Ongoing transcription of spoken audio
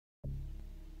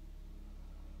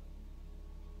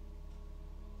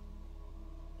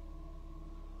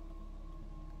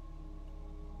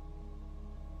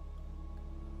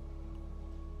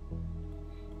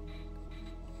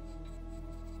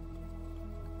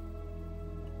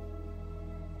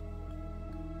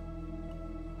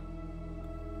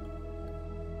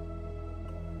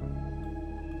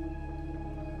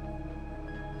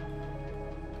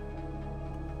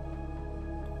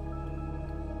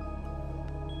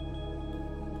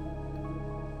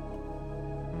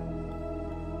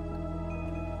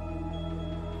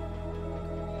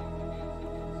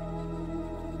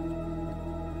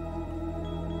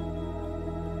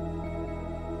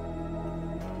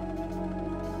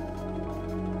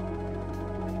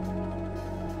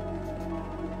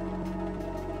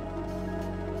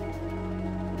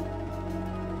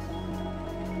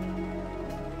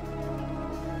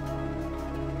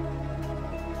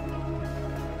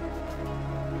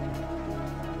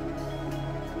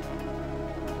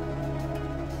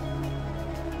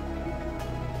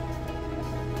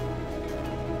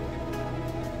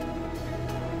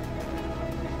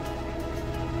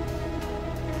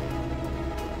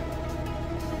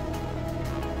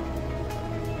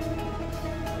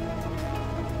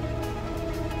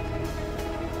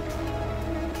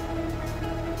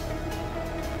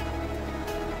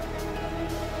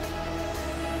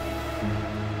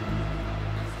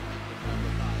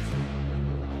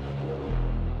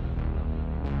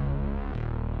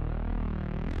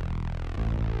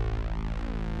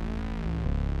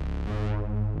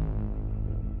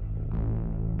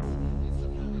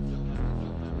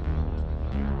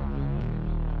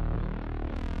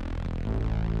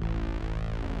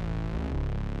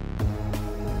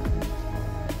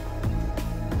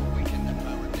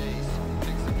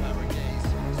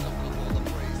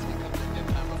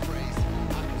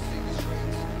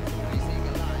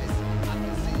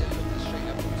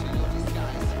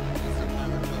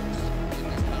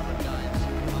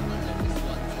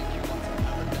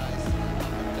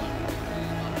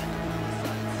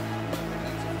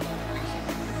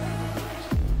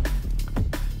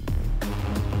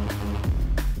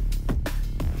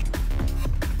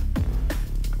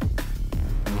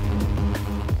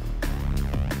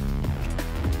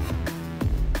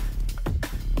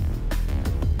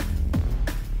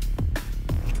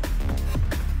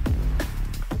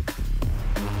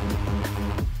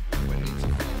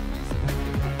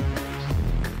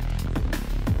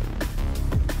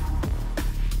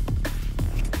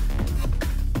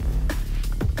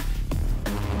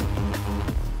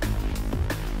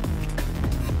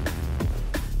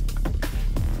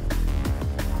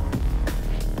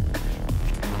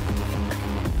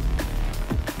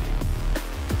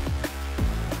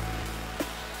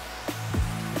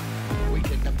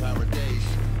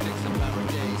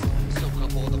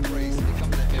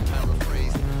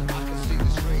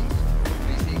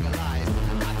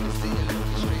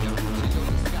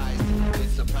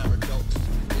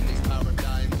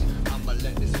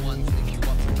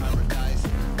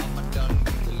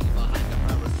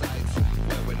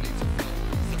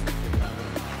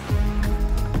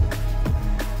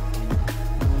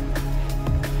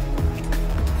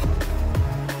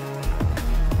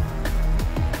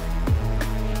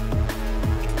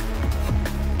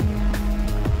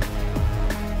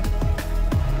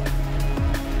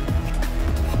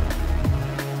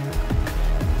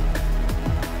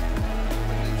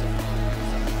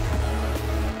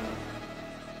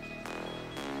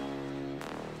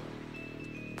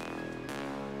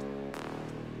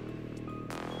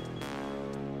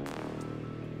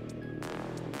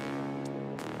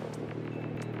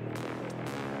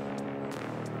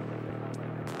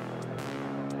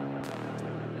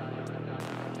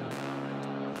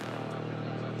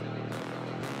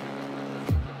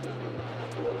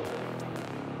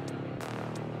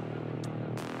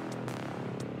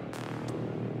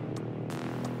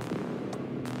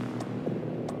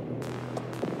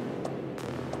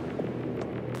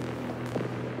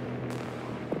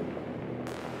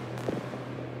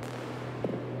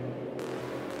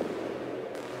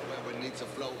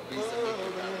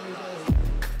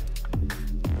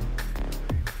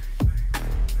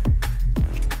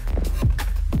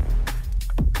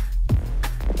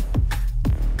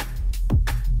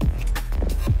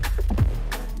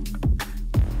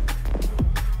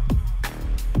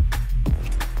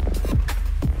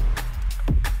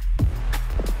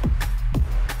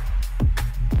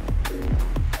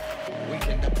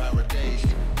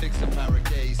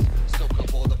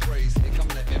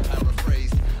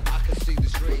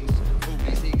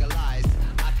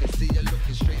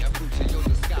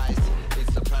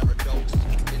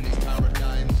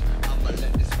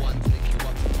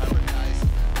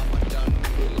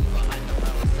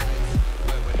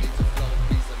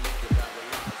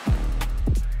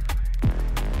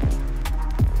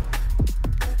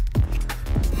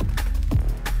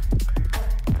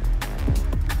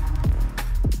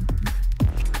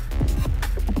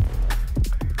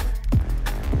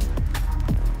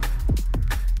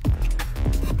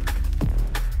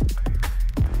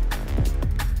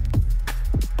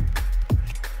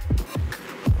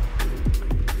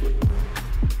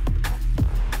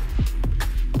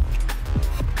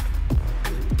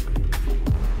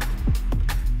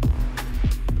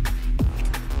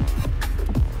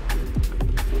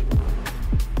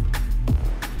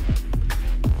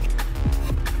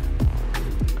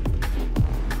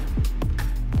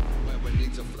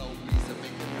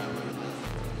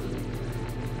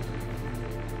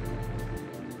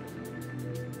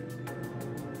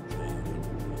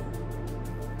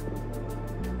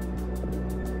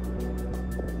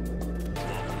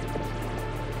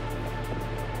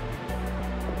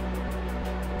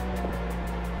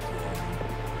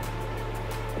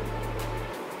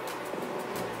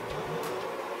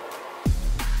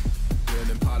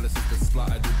palaces that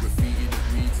splattered with graffiti that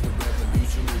reads the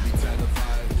revolution will be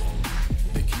televised.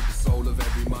 They keep the soul of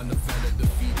every man that fell at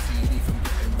defeat, TV from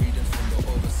getting readings from the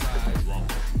other side.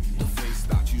 The face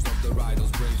statues of the idols,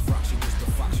 brains fraction, just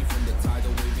a faction from the tidal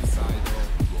wave inside.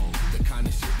 The kind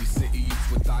of shit these city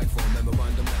youths would die for.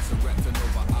 Memorandum that's erecting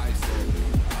over ISO.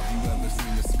 Have you ever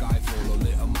seen the sky fall or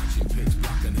lit a match in pitch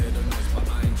black and hear the noise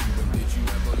behind you? And did you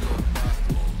ever look back?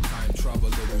 Time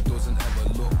traveler who doesn't ever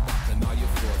look back, and now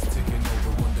your thoughts ticking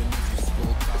over underneath your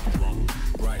skull cap.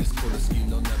 Brightest colour scheme,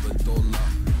 they'll never dull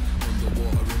that.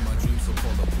 Underwater in my dreams, so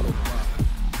call the plug back.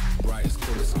 Brightest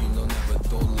colour scheme, they'll never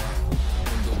dull that.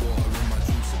 Underwater in my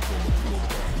dreams, so call the plug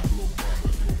back.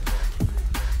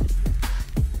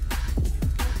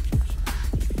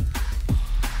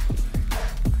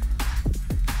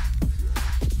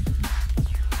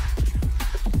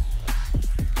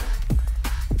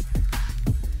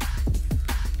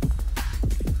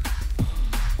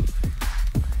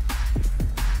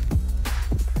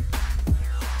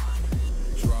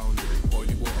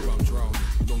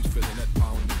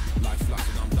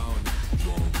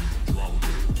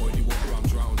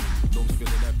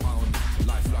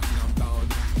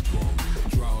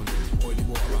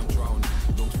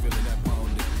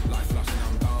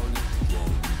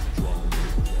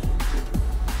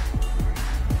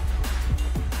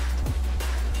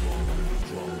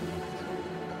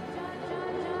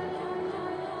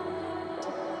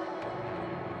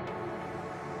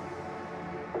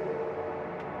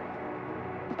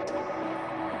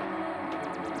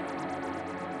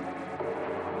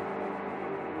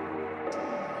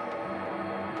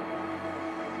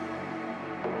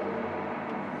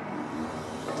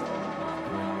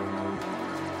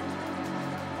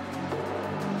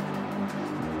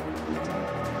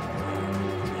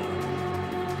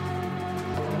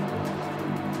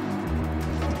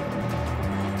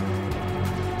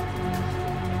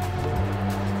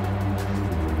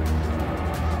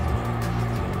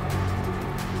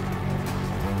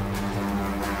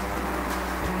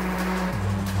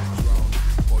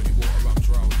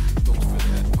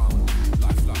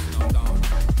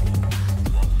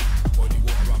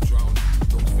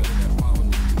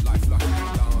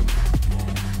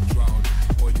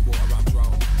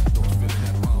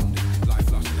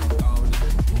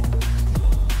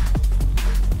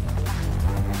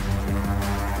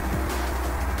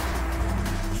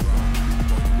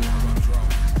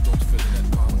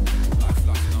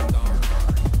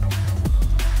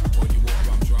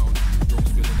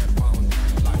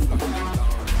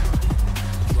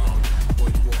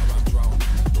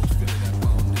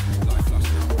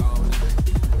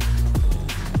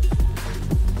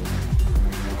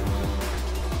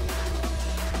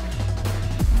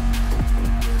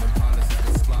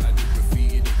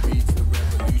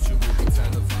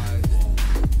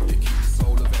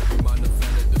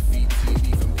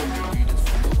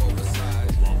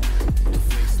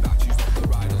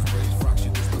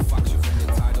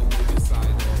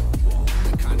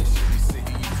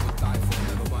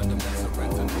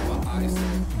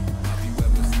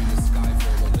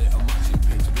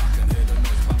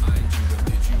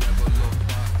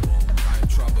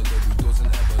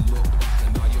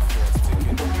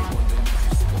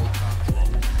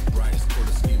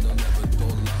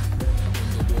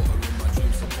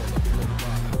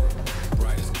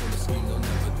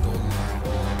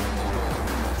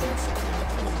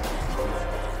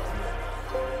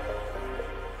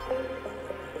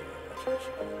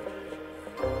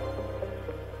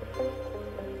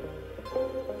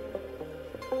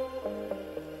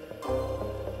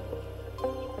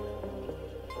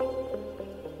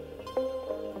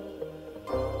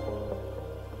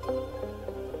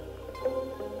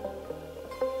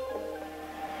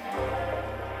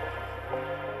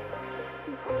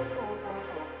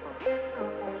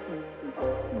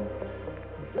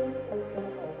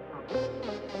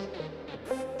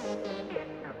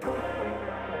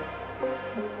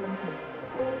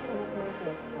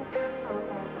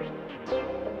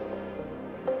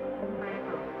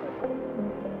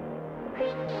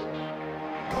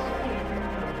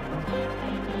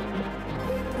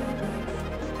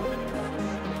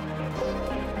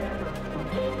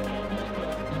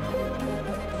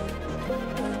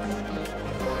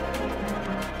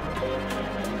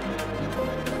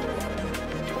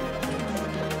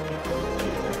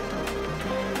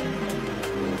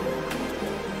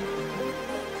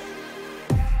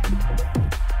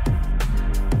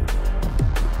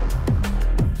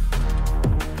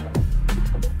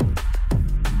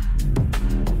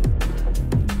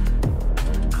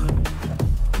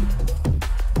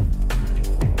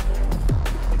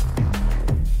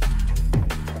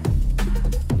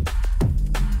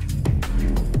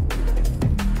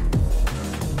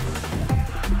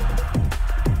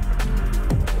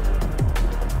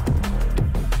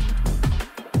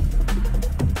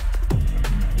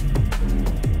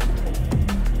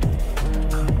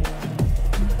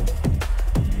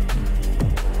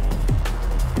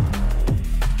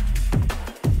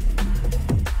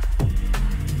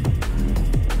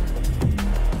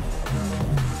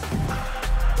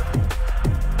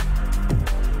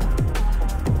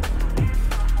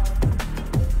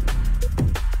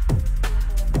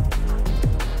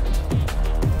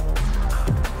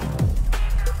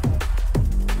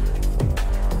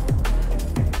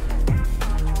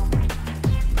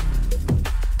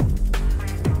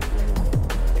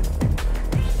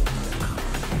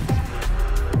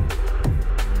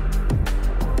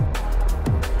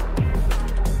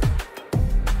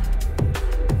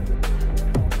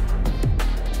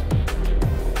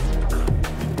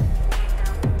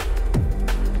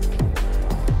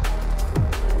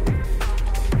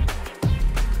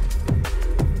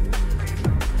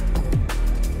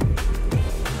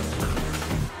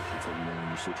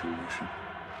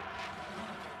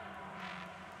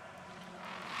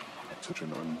 such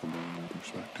an unbelievable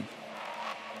perspective.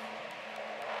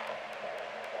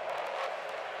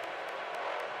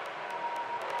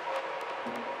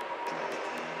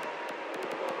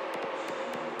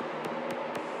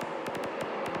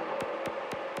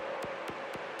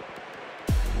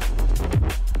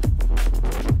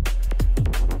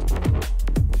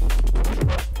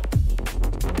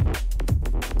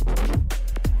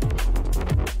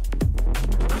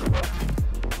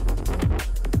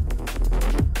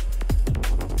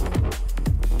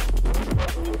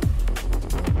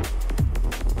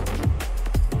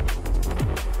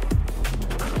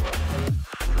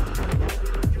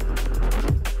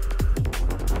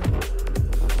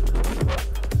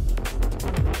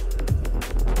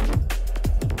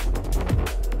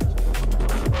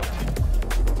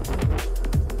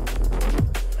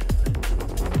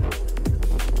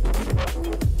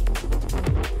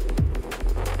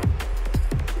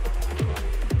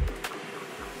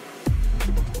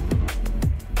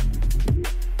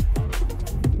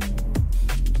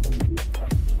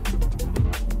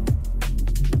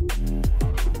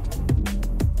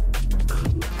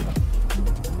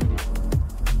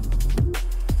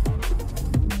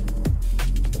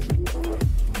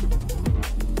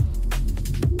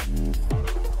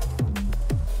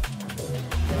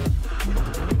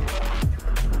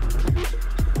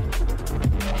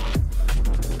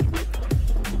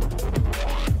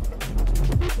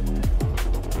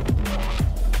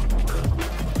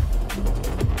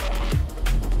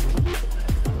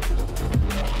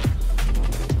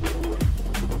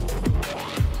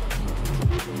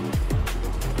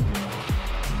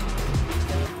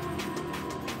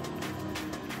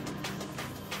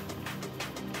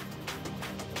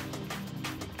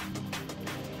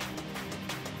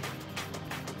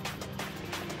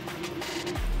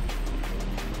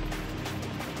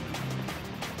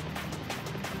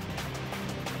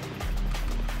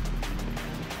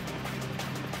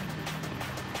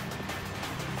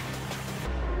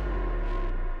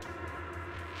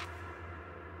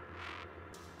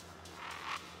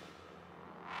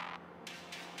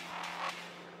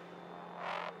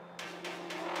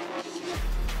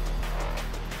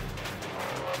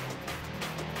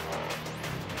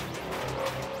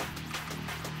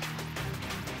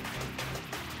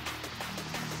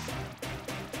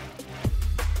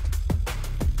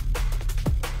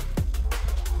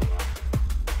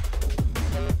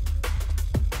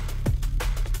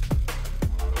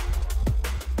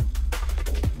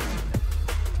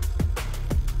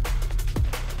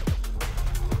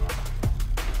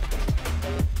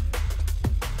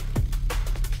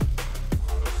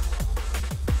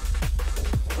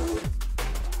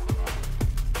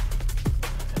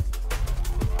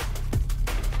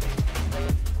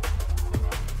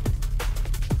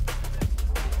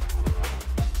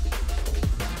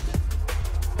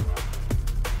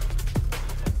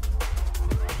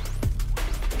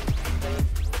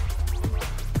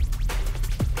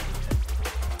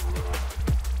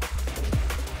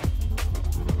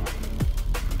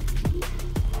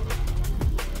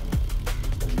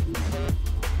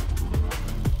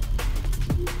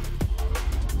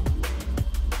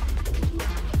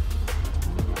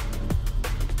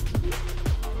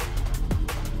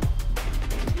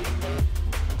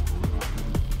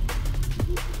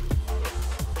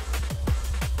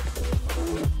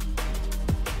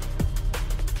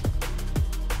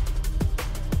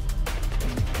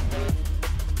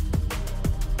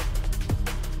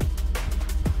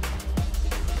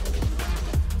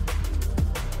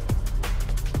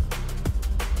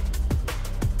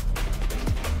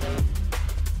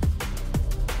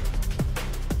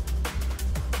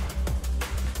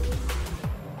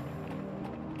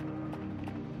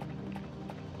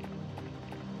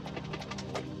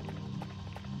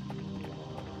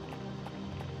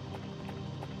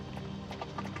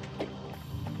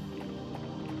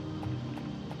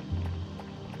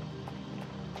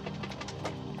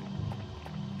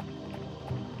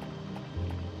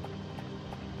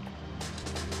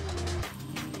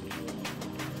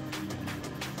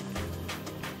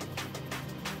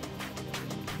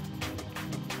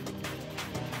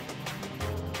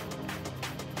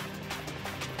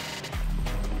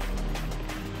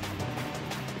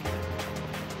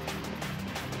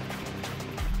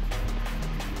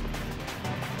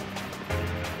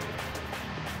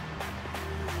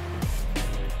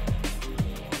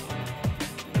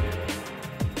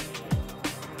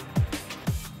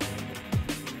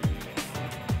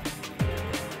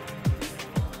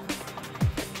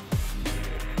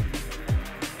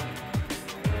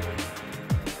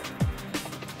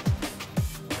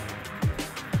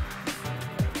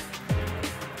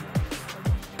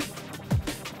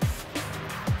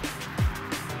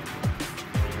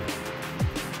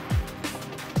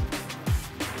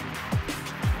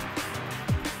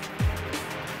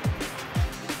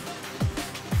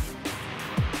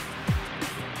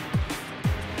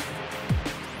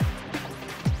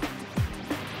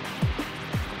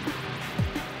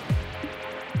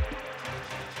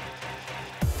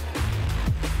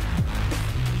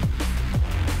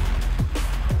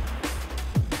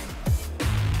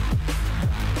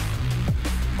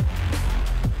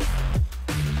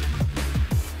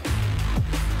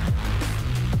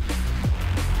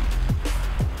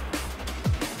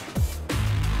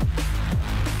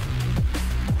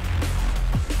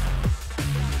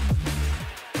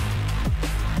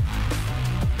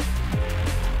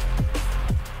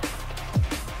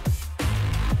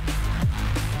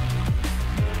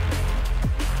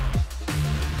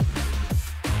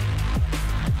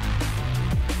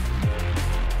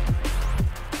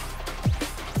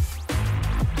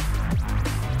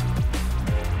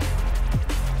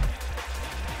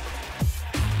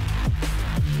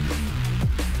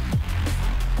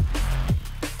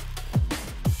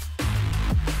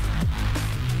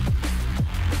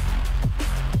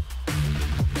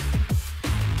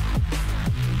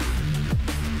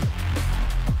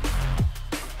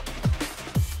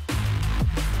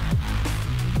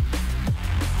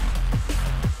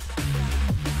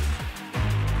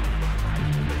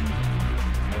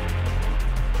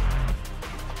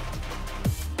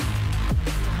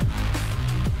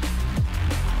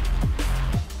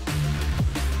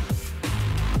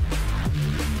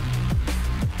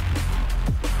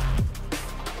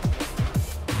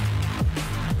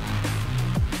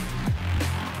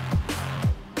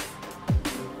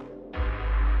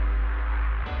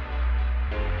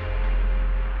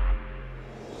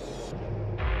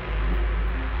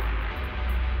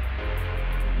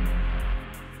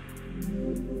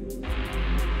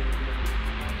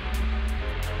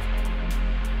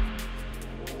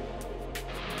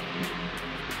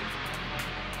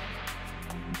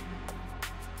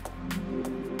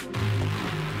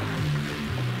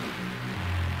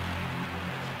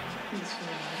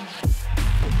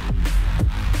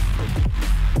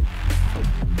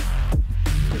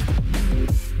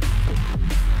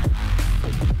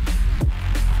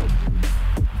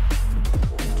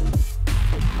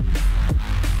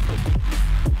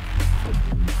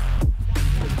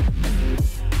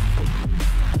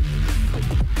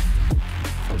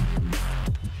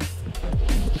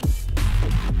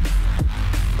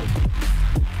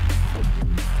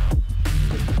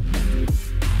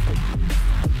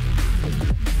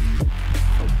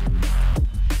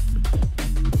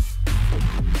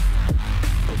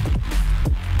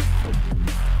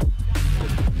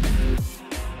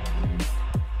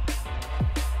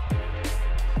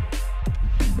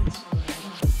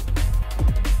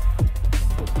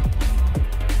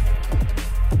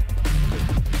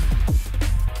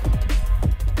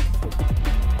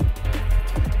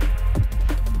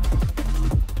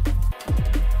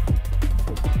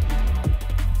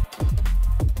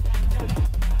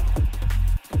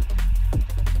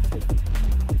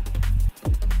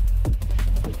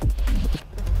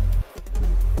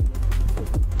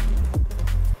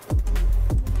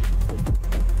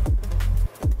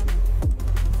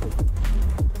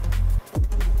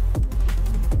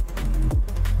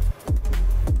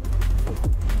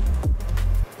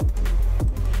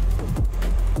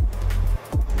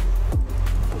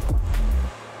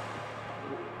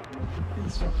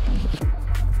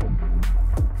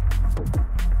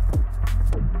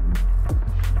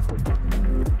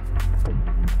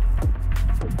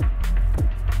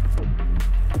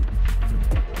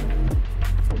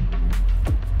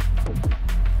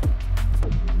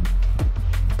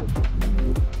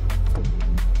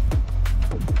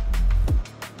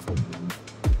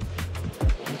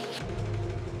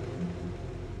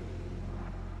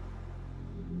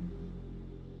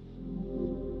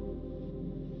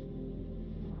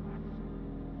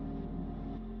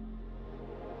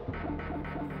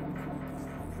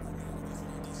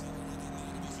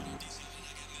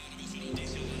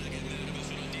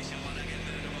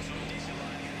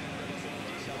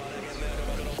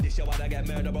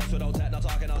 Murderers who don't take no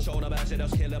talking, I'll show no mercy.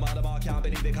 Just kill them out of our can't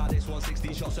believe it. This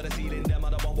 160 shots to the ceiling. Them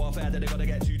are the one warfare that they gotta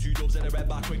get two dubs in the red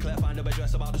back quickly. Find them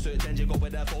address about the search engine. Go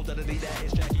with their fault to delete that.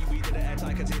 It's Jackie, we did it X.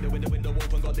 I container with the window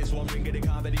open. Got this one ringing. They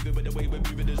can't believe it with the way we're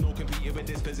moving. There's no competing with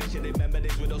this position. Remember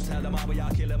this with us. Tell them how we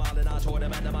are. Kill them all and I told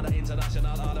them. And them on the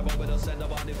international. All around with us. Send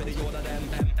them on for the order them.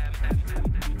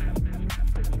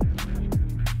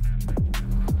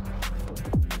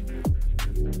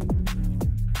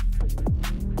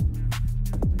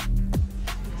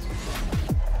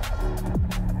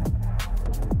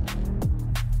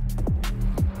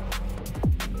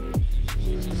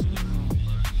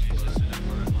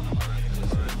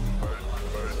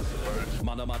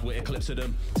 Eclipse of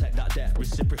them, take that debt,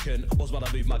 reciprocant. Was when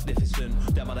I move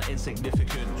magnificent, them are the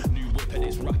insignificant. New whip and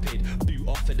it's rapid, boot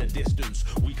off in the distance.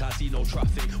 We can't see no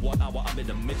traffic, 1 hour I'm in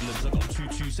the Midlands. I got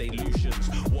two St. Lucians,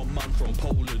 one man from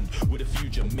Poland, with a few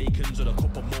Jamaicans and a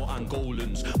couple more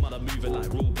Angolans. Man, I'm moving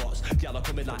like robots, y'all are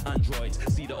coming like androids.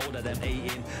 See the older them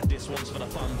 18, this one's for the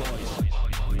fanboys.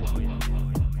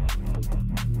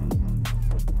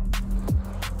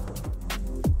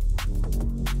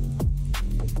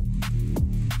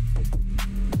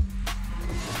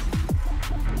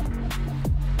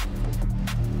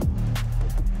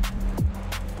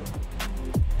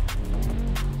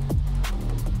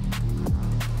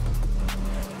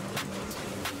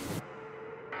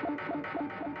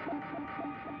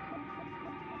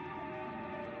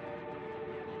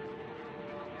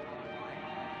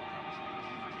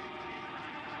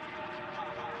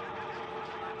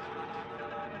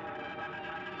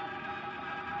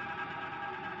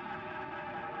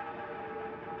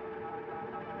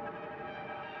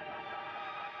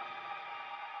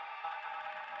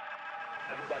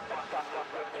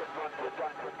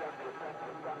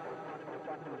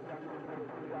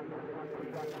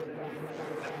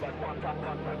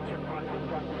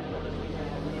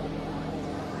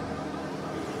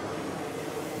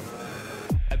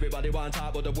 Everybody want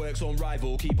type, but the work's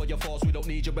unrivaled. Keep on your thoughts, we don't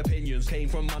need your opinions. Came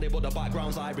from money, but the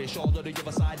background's Irish. All of the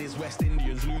other side is West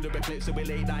Indians. Lunar Eclipse, so we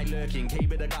late night lurking. Came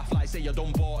with a gaff like say you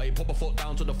done bought it. Put my foot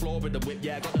down to the floor with the whip,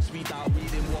 yeah. Got the speed out,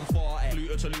 reading 140.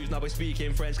 Lunar to lose, now we're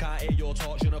speaking French. Can't hear your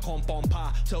talk, shouldn't come from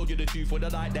pa. Told you the truth, when I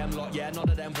like them lot, yeah. None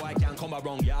of them boy can come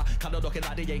wrong, yeah. Kinda looking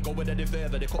like they ain't going any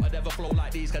further. They couldn't ever flow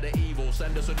like these, cause they're evil.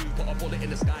 Send us a new, put a bullet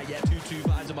in the sky, yeah. 2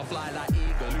 vibes and I fly like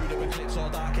eagle. Lunar Eclipse all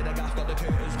dark in the gaff, got the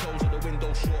curtains closed and the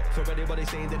window shut. For anybody Everybody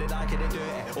saying that they like it, they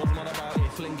dirty. All's man about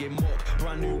it, flinging muck.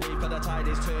 Brand new wave for the tide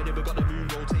is turning. We got the moon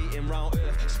rotating round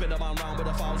Earth. Spin a man round with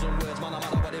 1,000 words. Man, I'm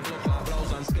what they look like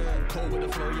blouse and skirt. Cold with the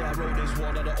flow, yeah, road is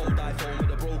one of the old iPhone with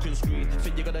a broken screen.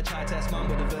 Think you gotta try test man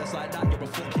with a verse like that, you're a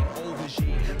fucking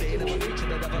oversheet. They never picture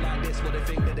the devil like this, but they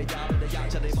think that they are and they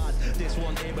actually mad. This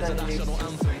one here is a national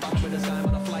anthem. Back with the sign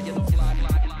with a flag in the flag.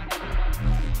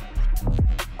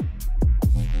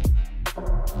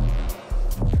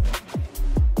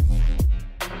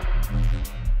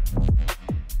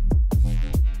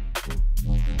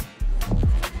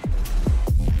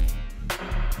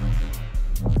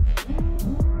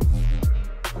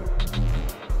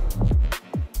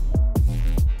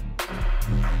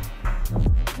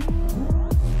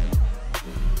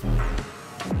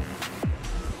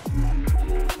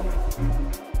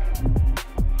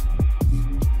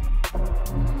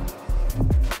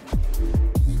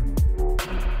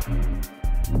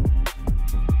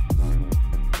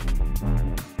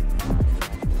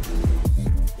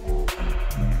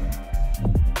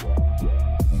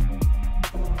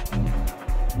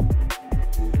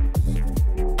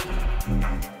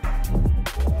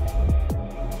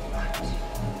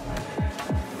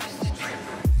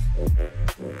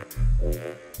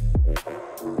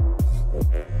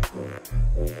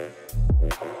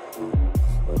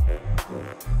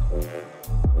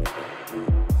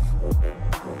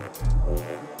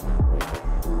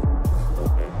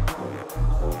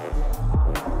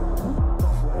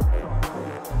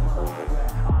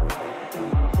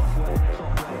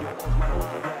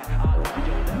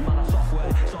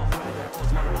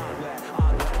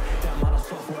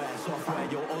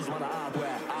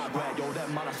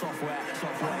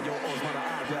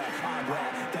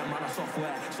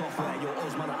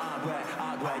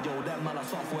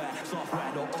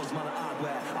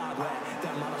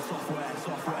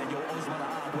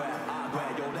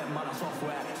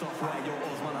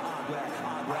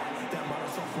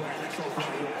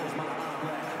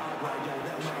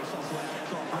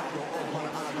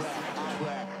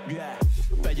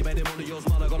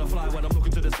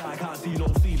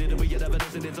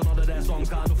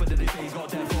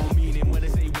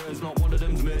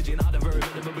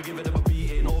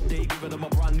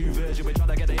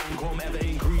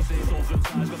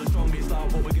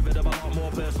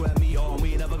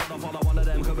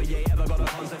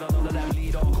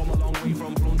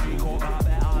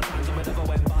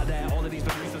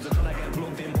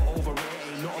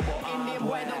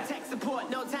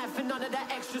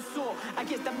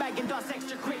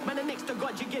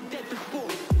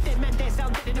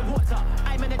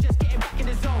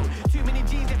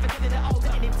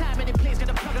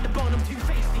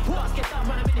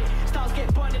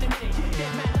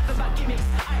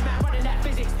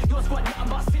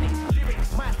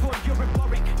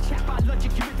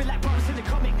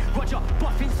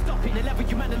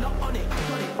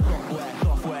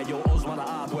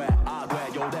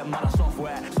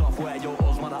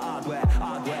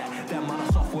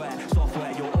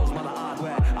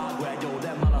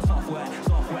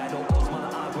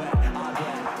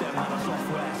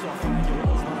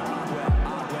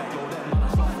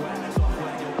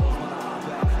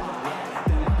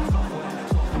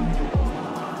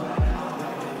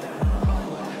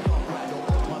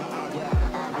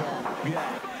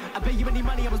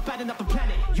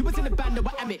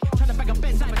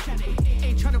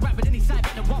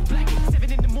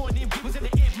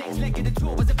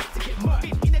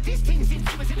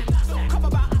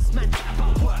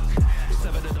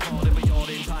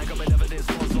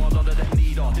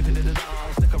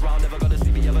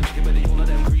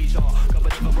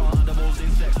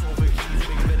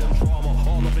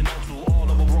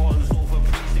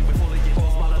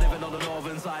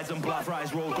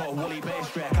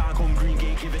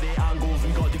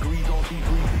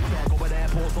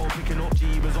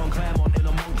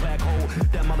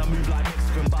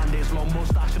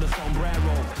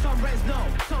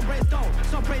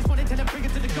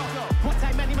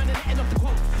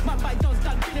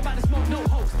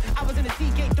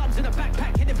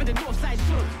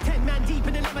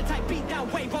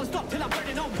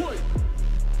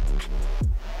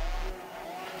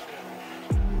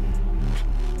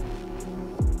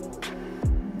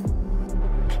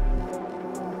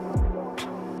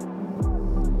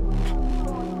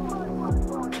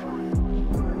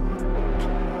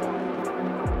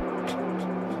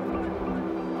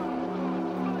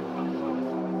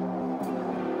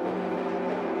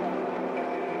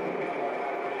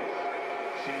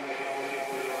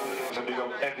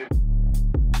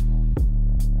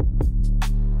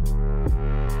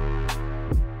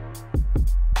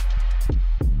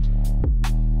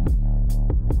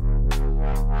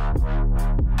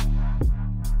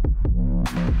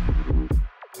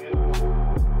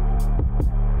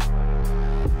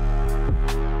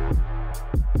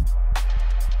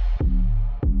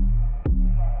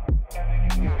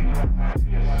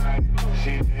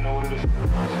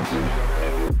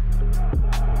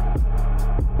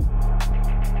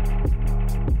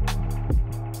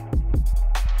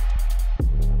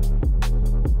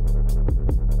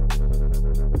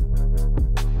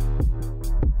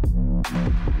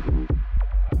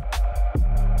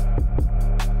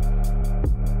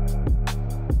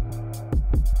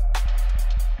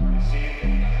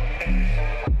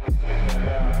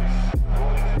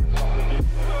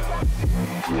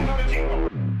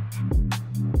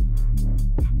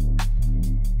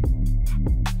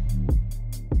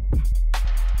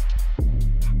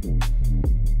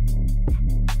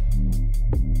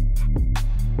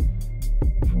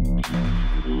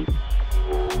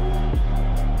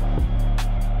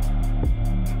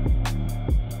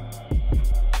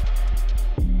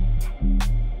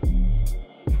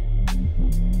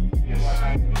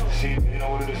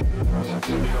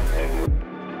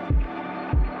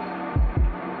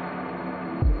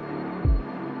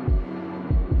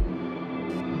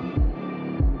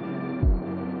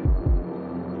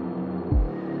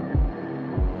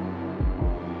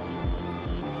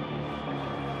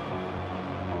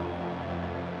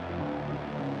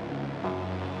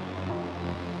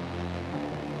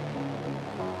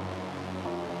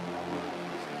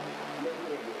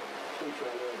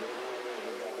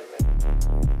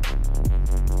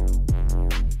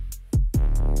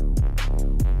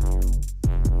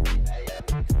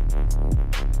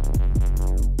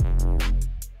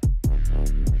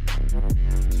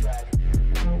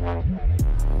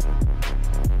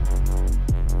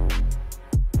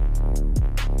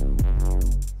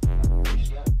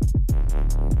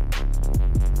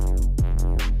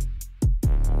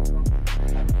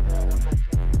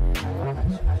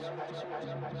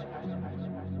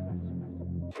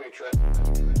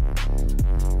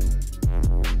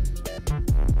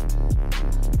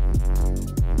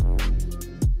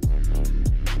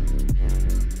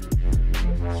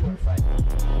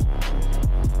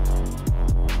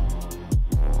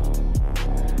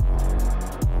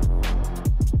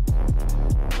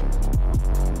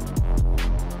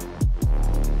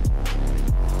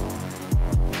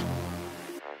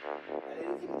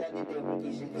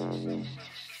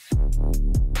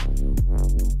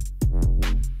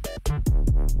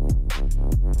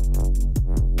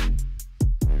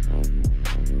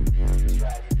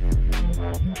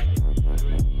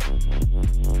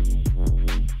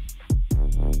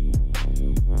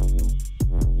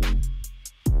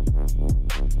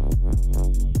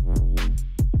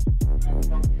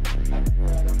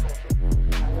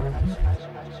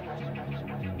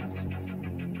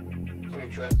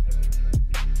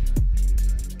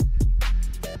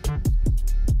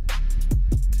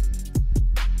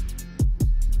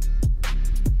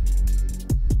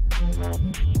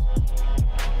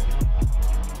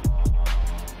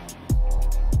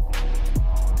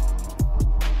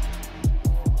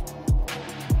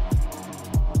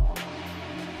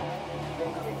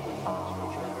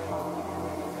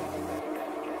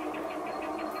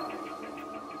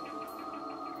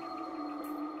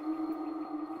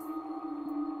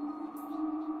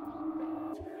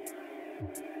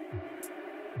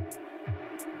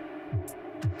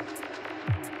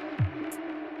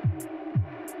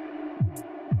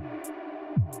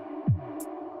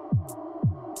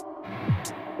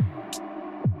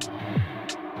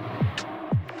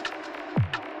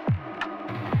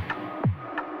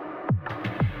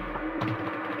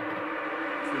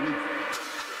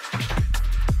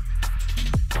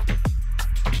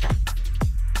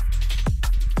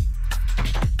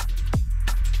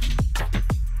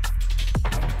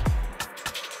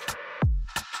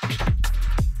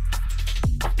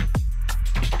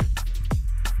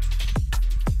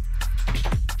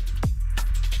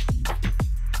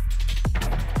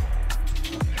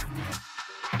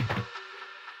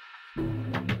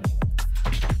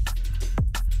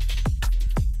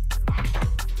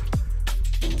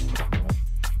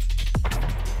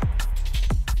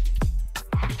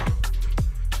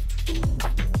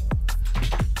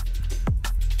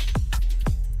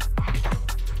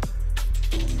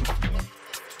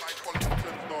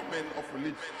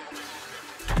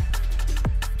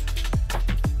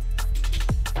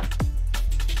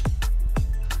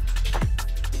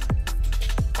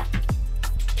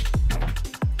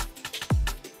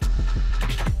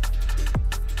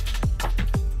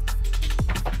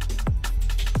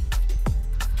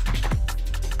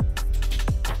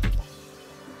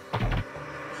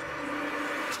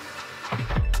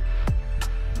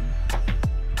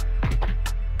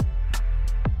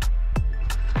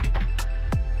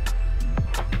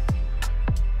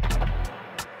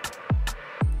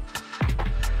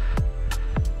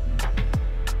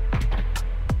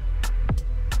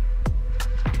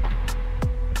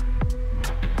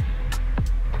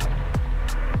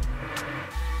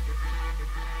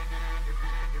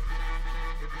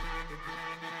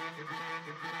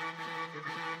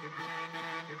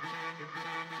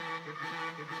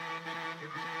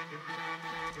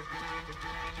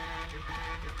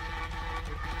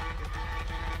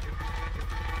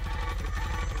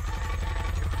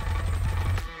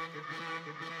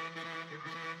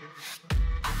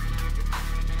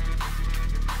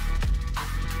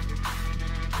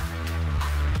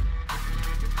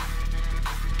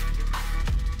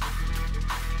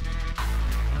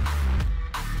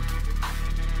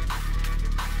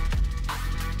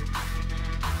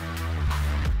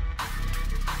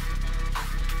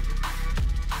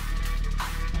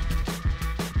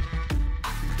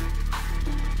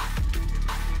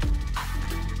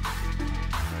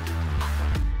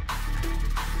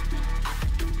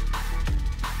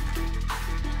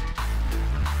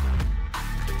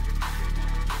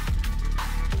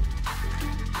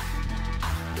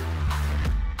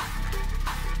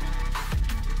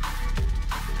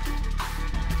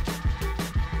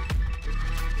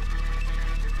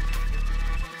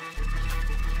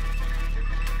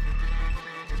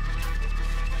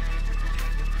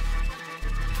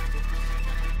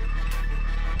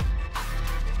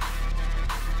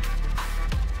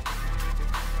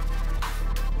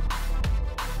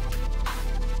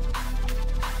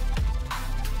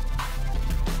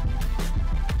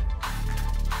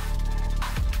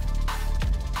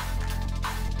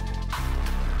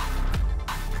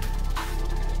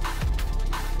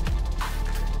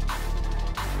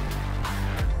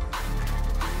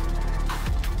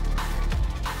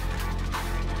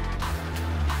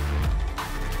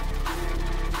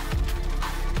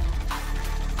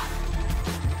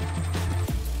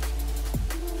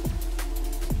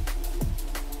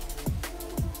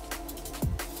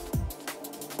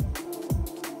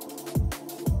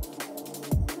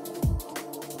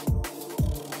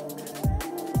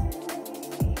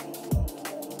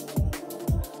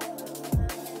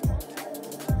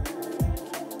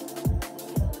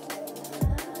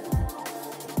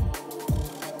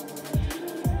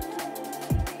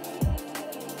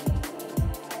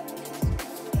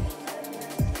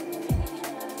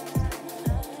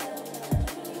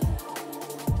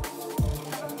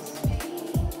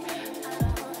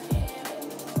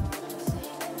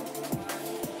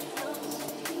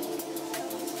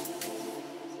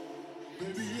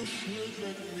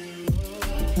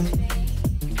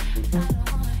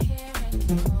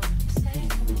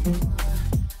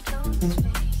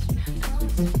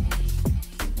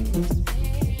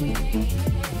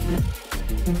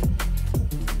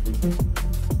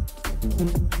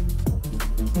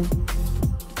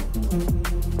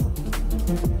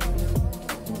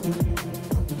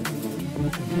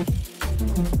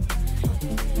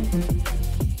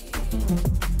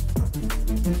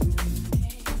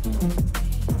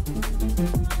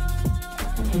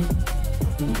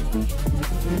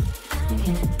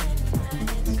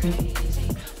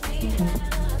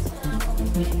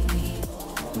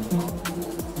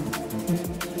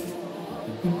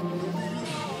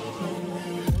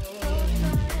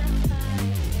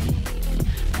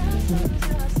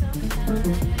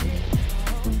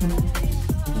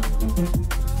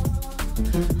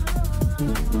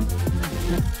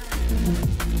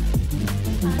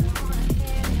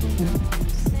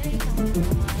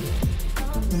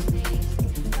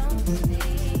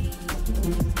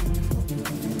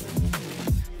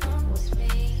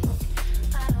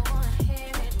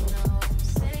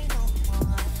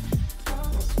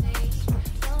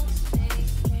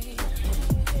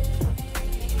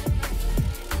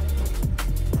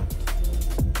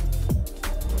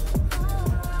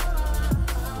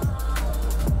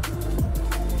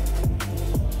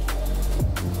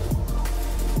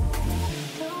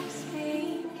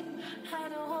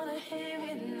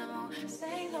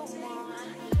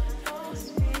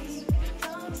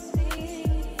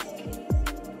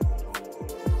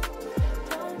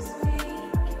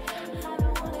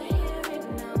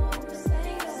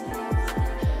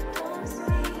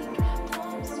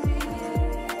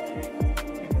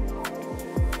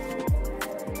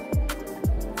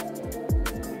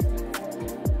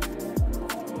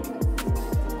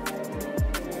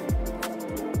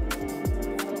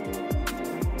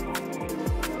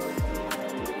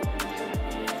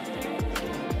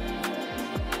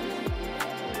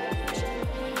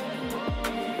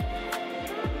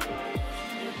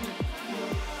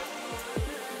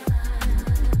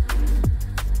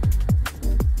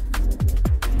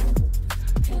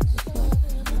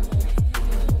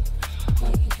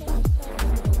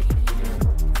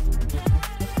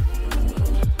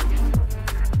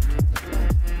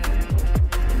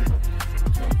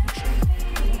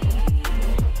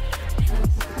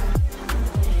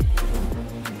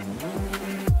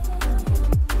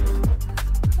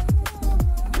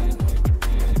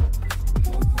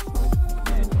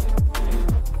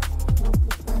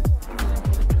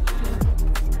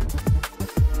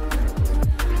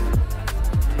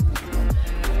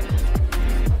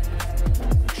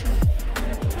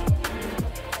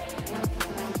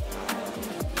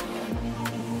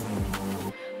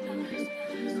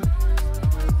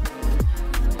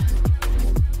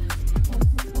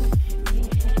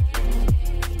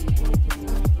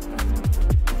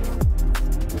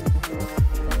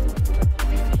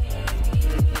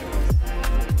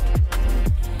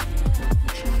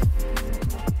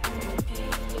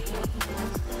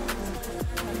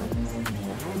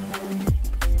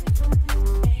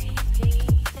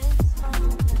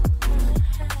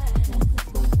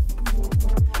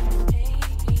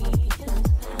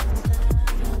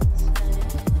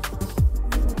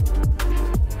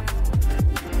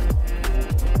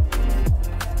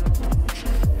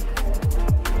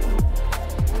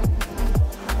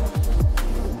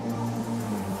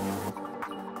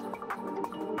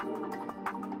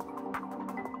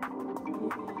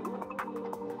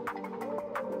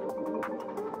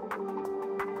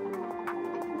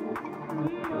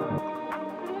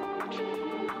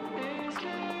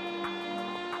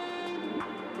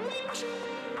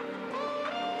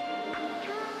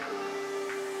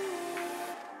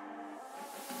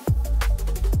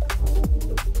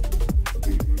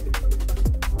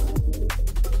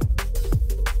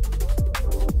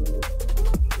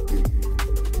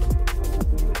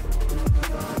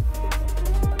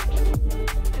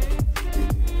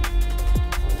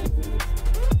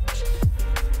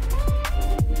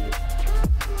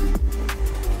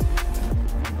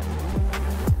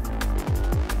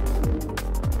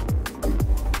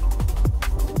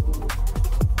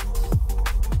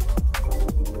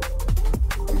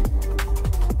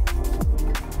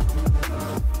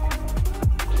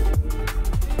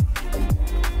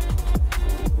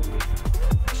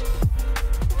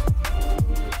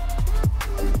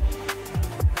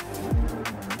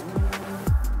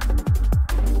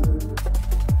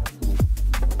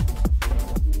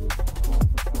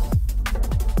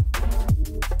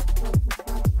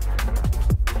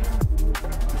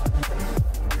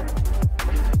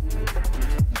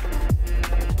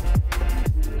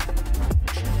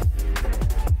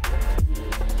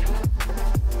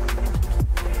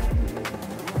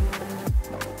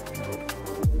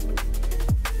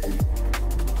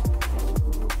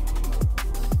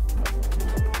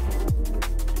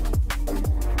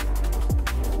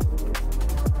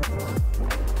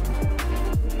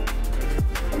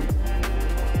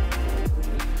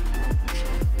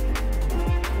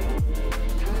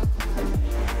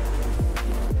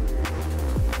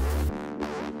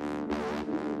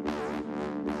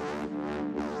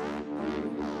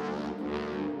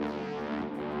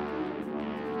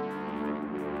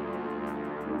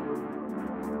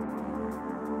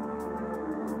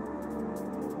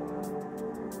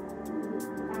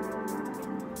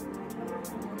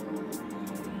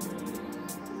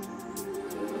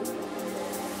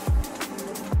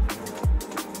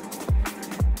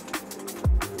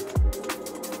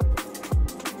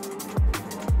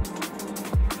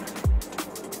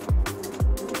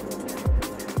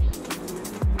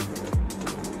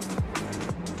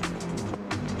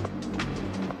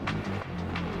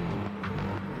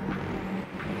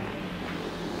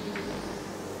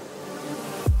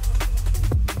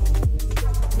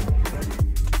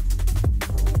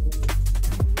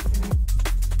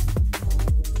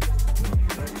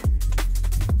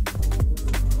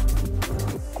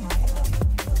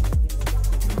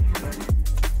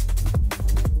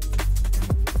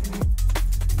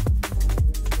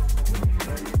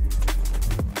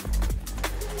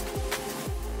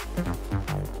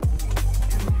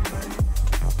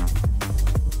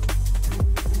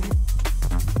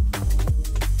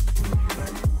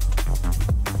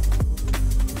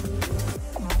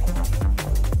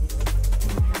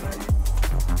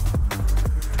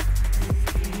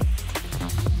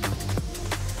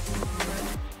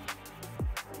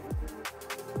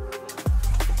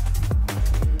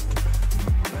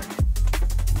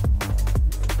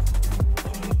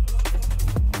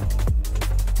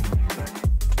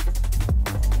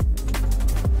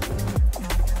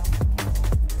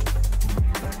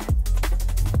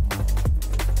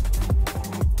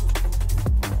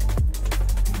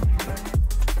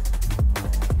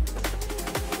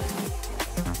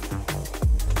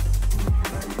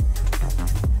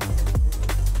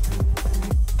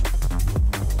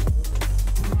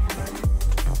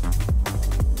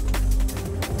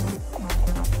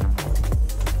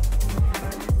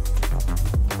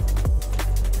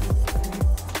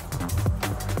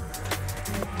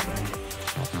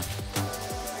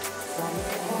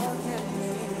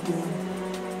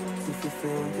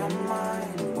 your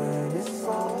mind when it's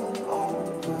all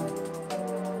over.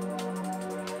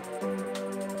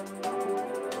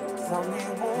 Tell me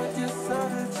what you're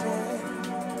searching.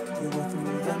 You were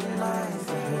through the nights,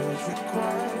 I heard you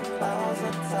cry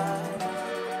 1,000 times.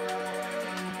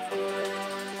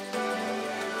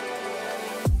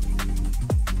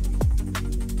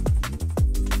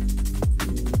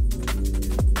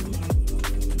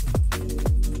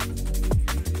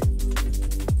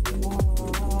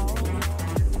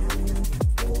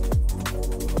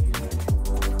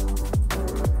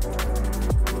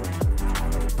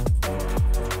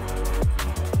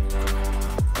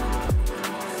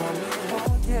 Tell me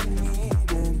what you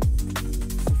needing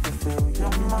to fulfill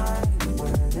your mind.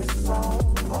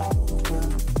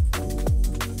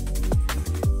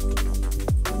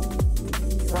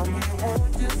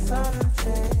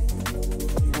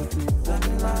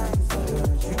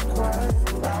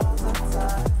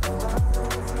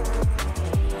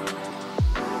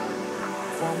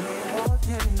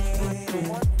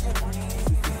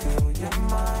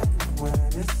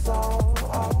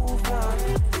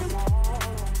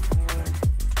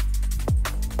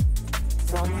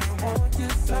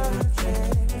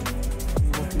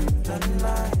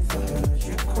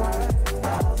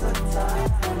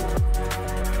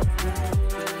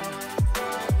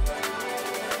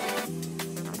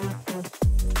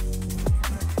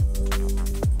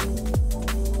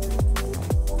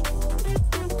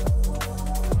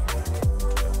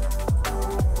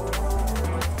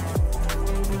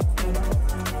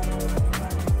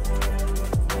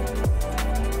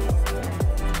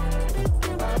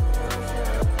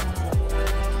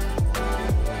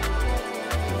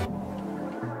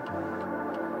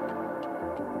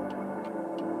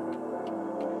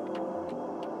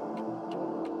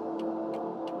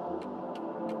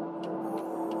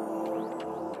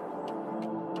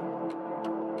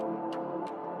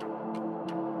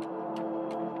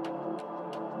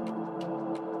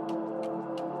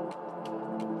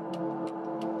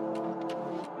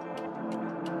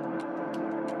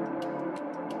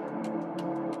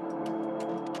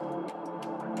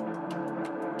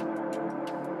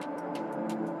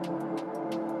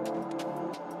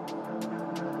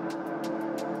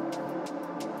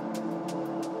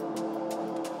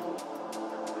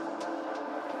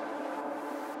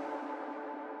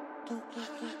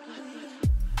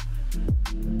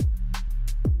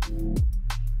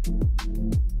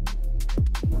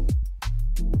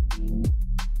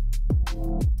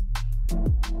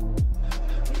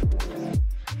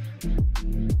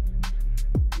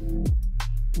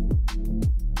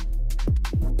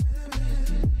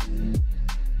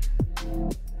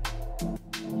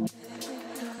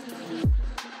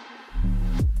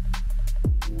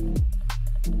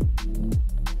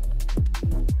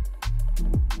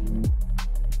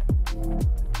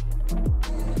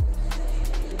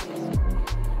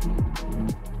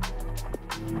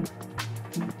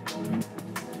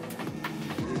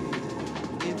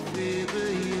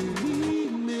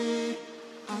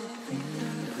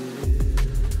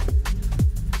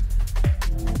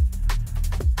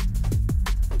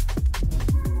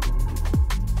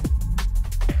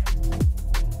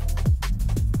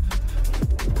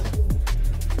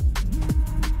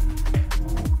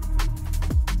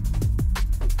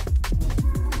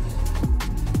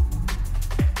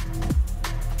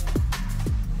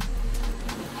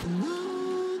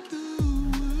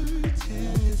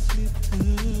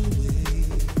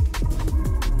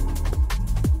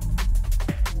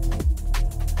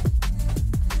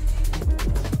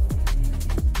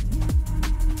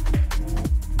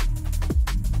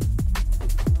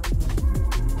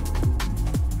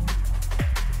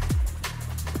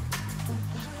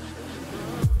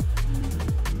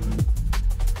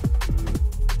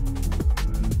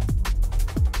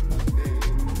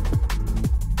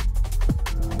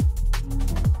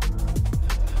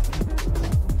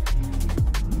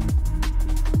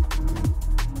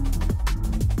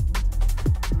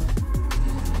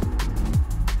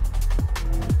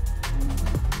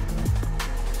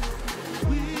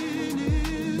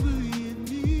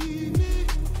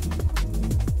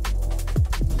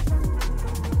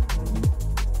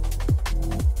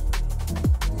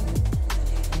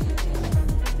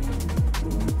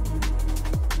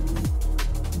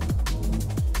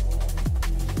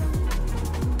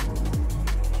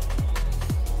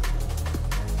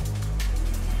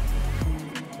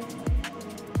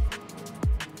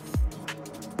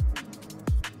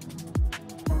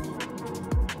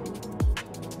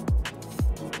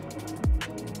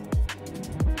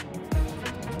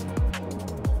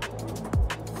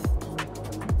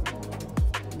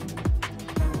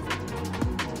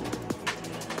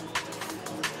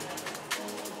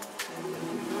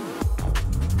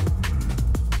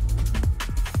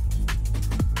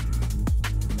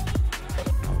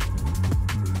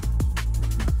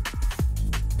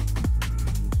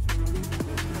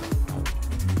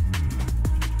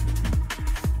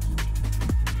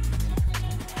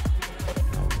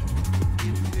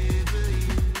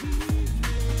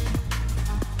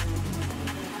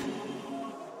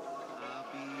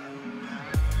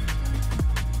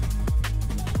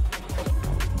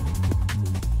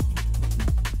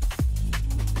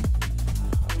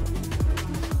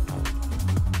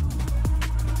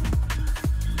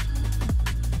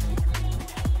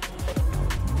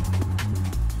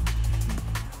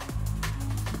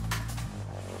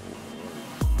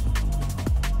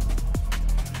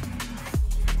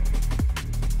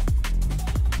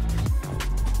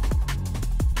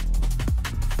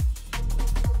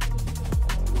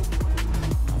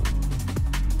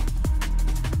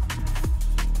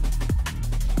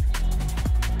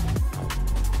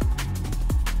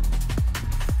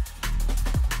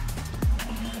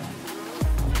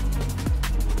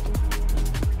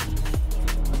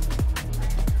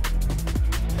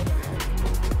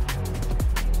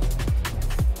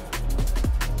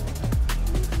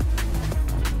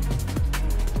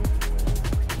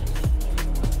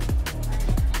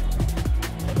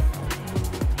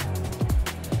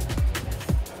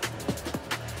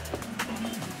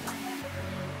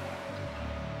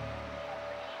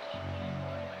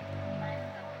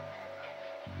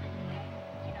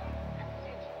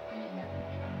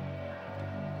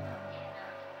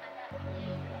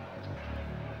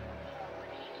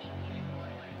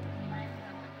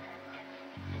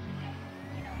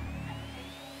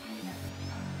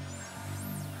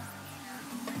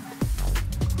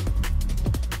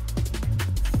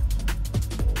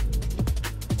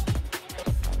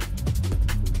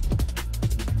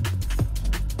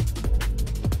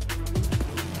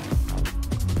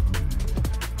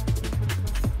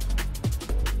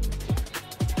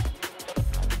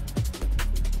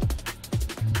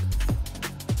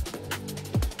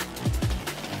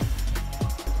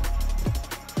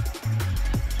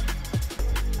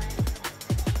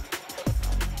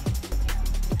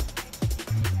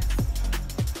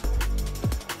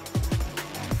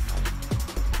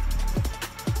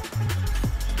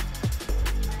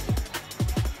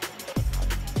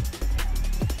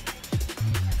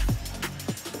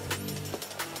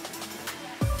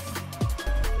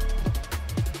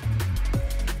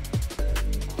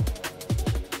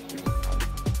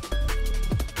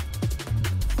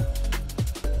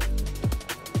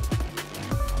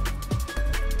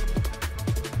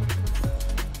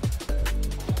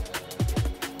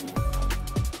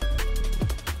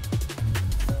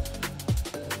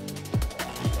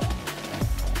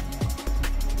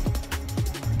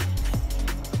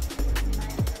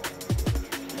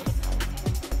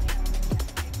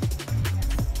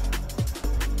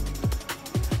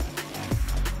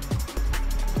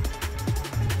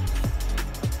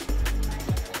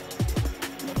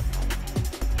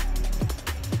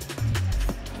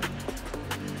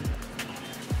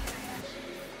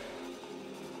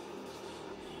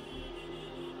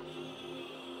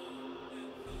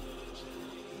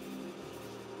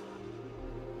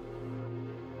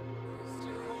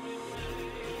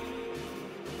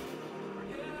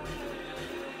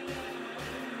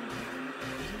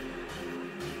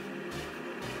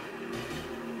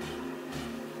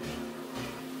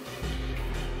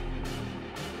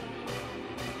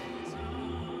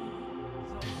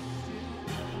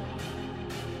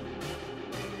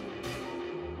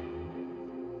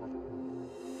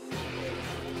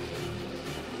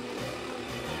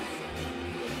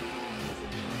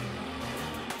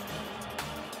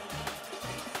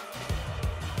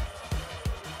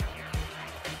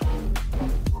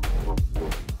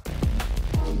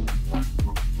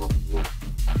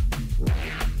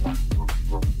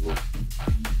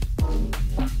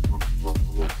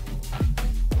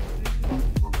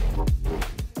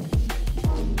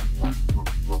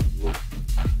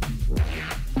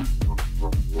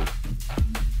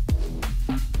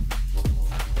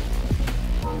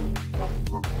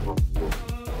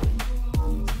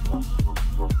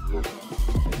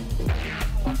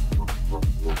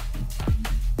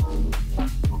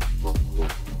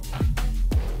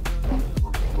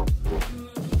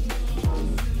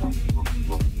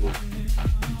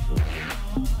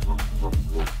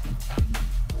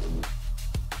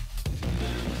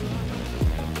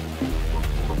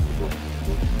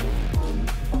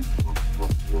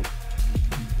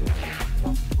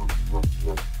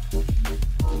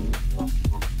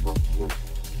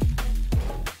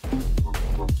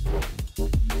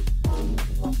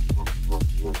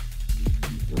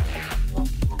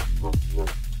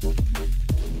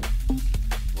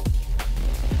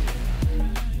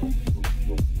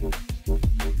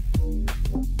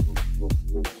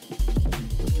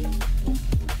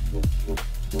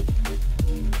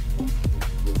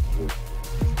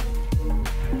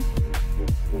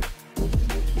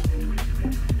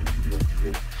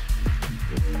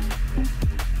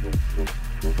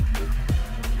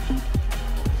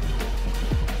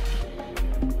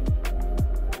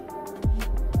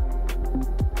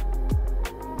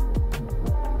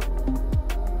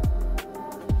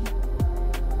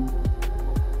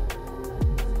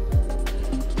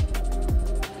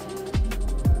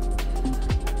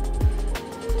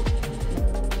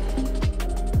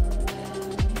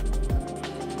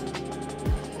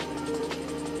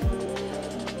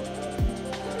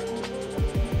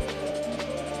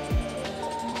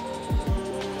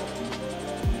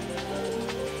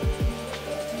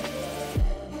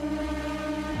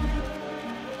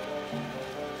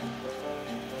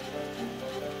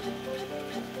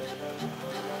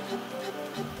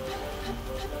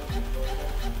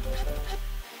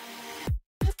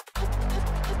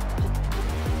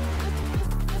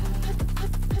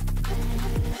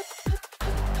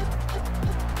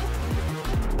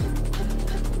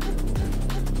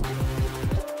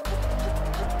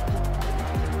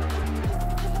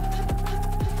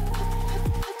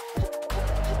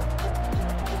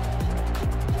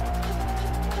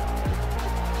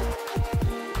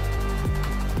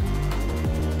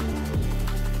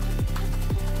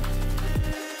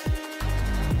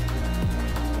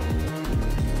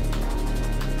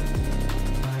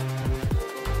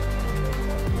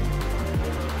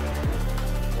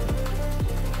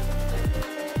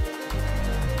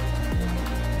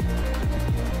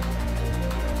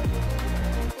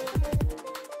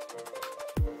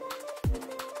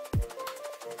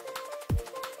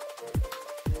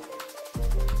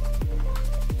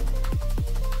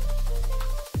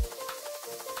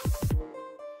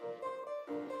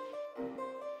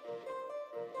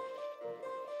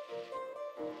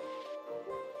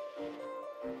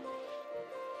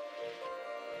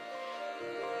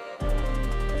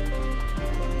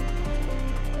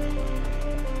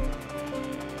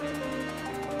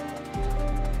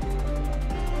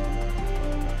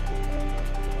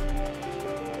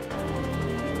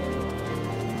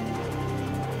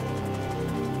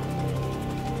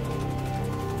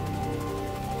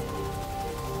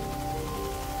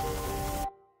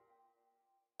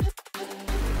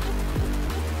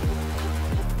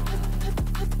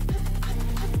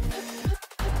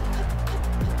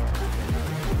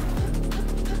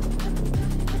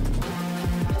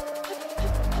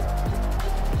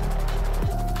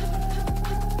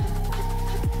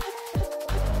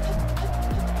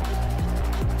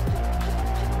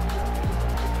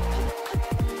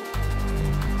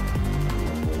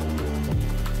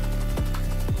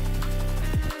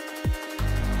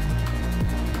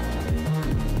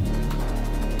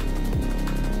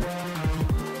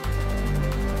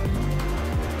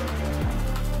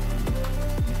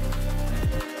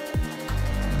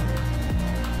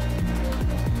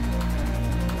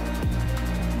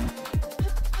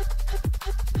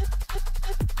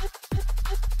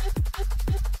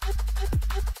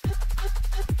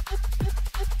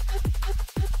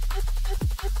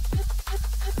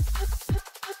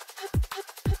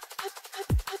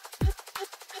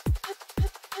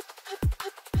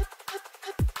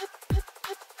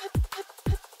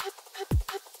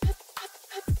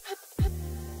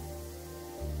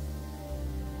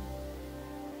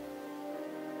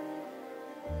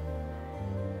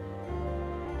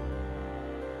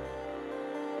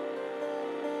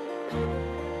 Thank you.